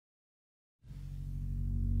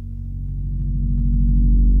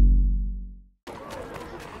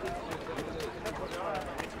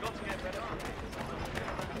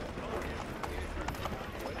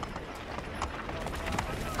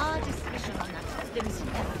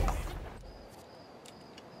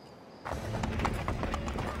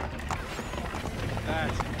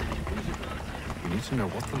to know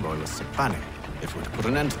what the Loyalists are planning, if we're to put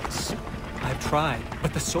an end to this. I've tried,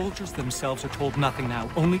 but the soldiers themselves are told nothing now,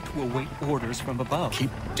 only to await orders from above. Keep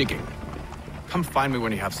digging. Come find me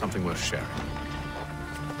when you have something worth sharing.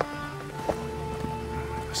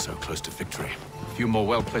 We're so close to victory. A few more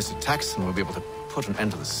well-placed attacks and we'll be able to put an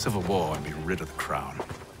end to the Civil War and be rid of the crown.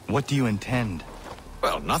 What do you intend?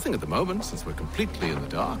 Well, nothing at the moment, since we're completely in the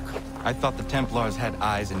dark. I thought the Templars had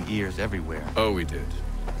eyes and ears everywhere. Oh, we did.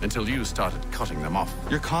 Until you started cutting them off.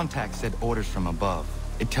 Your contact said orders from above.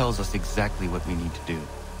 It tells us exactly what we need to do.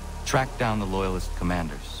 Track down the Loyalist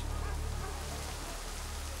commanders.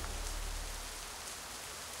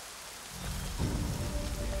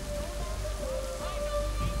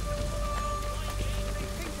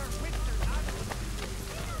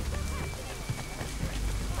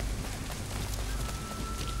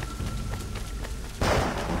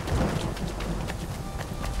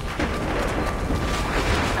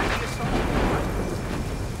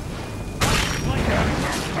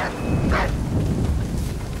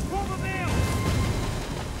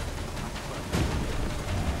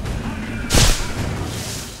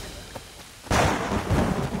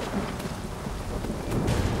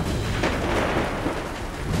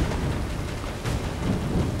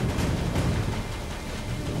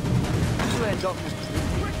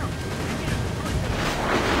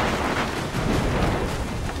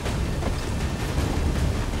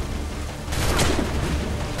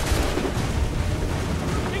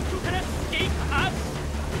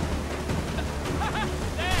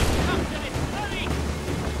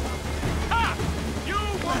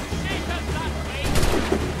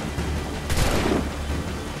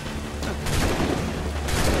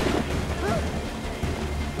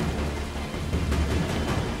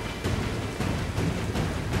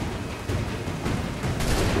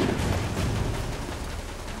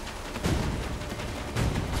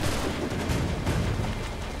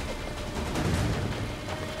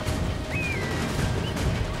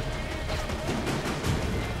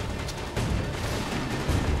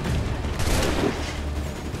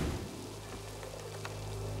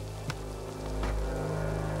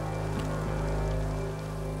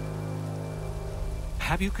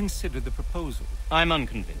 Have you considered the proposal? I'm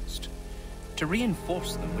unconvinced. To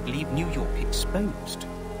reinforce them would leave New York exposed.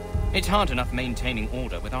 It's hard enough maintaining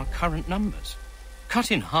order with our current numbers.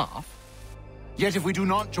 Cut in half. Yet if we do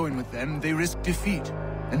not join with them, they risk defeat.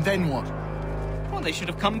 And then what? Well, they should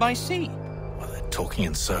have come by sea. Well, they're talking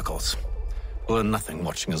in circles. We'll learn nothing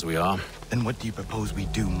watching as we are. Then what do you propose we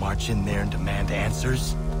do? March in there and demand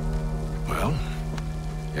answers? Well,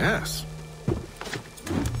 yes.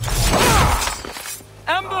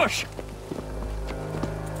 Ambush!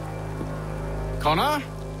 Connor?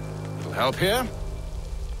 Little help here?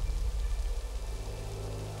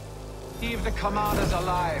 Leave the commanders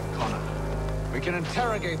alive, Connor. We can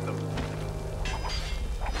interrogate them.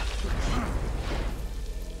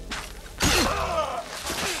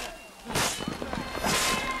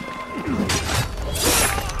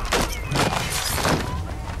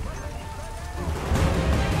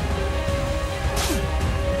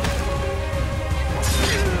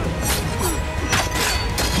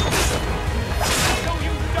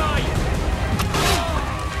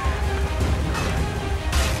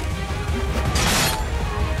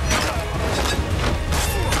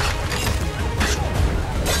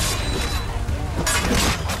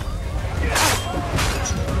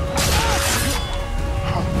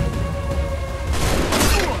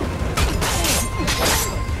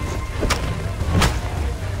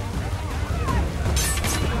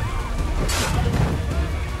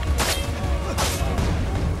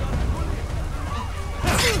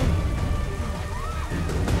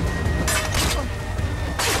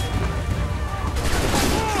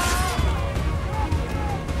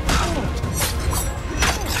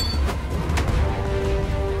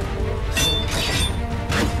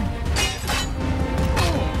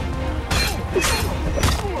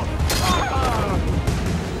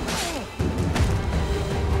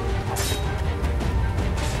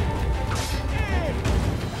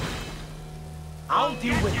 I'll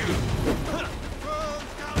deal with you.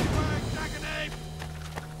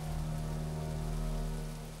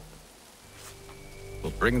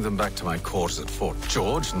 We'll bring them back to my quarters at Fort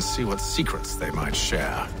George and see what secrets they might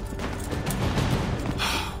share.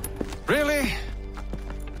 Really?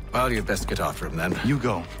 Well, you'd best get after him then. You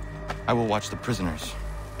go. I will watch the prisoners.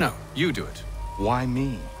 No, you do it. Why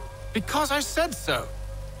me? Because I said so.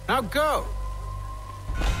 Now go.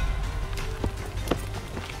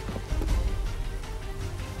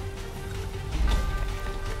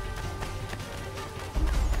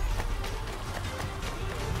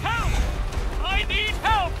 Help! I need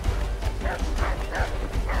help!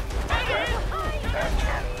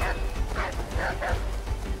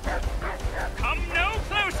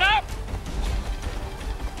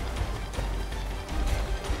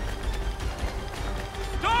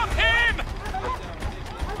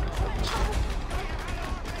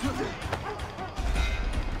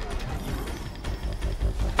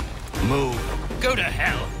 Go to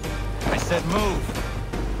hell! I said move!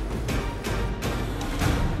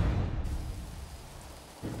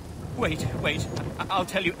 Wait. I'll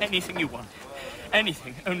tell you anything you want.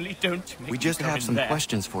 Anything, only don't make We me just go have in some there.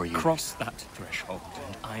 questions for you. Cross that threshold,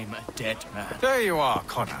 and I'm a dead man. There you are,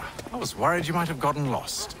 Connor. I was worried you might have gotten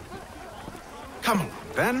lost. Come along,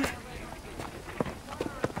 then.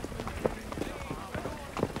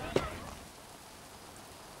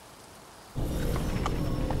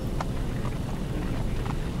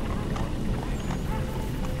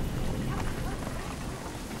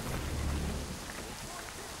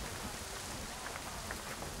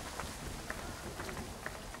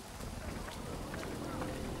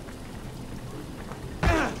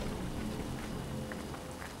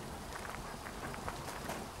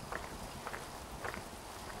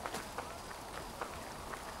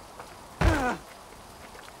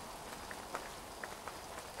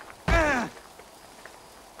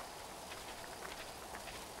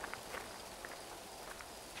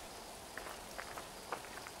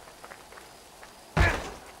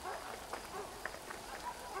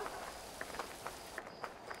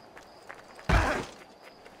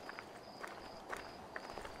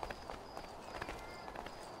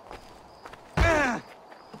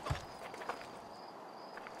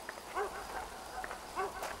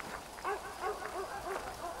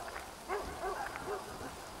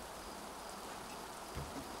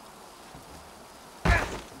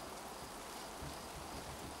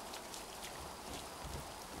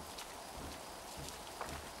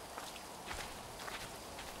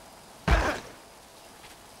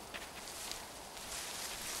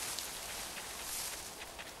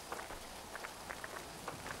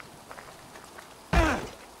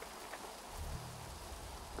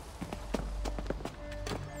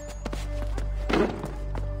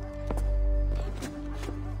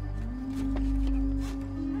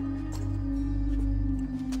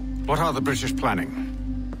 What are the British planning?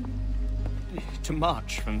 To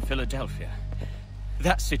march from Philadelphia.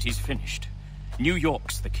 That city's finished. New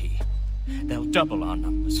York's the key. They'll double our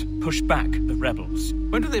numbers, push back the rebels.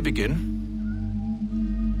 When do they begin?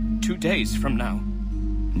 2 days from now.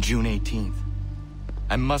 June 18th.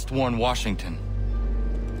 I must warn Washington.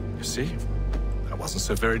 You see? That wasn't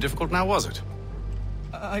so very difficult now, was it?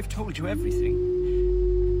 I've told you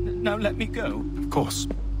everything. Now let me go. Of course.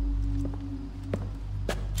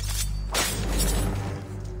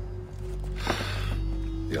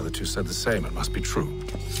 The other two said the same. It must be true.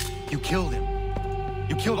 You killed him.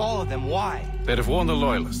 You killed all of them. Why? They'd have warned the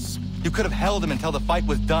Loyalists. You could have held him until the fight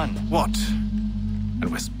was done. What? And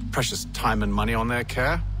waste precious time and money on their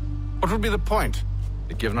care? What would be the point?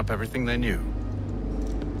 They'd given up everything they knew.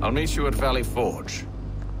 I'll meet you at Valley Forge.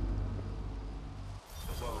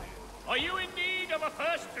 Are you in need of a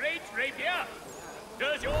first-rate rapier?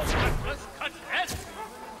 Does your